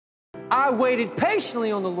I waited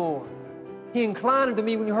patiently on the Lord. He inclined to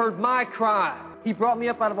me when he heard my cry. He brought me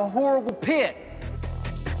up out of a horrible pit.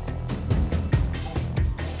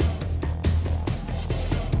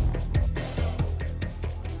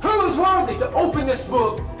 Who is worthy to open this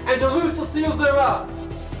book and to loose the seals thereof?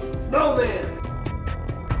 No man.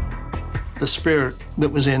 The spirit that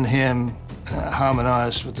was in him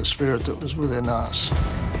harmonized with the spirit that was within us.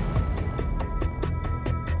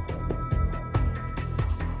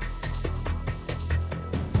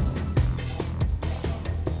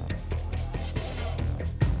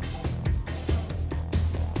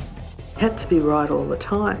 Had to be right all the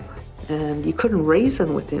time, and you couldn't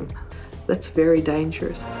reason with him. That's very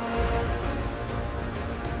dangerous.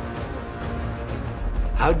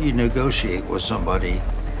 How do you negotiate with somebody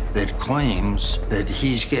that claims that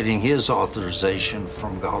he's getting his authorization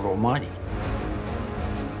from God Almighty?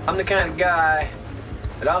 I'm the kind of guy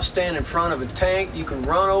that I'll stand in front of a tank, you can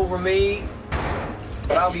run over me,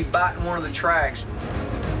 but I'll be biting one of the tracks.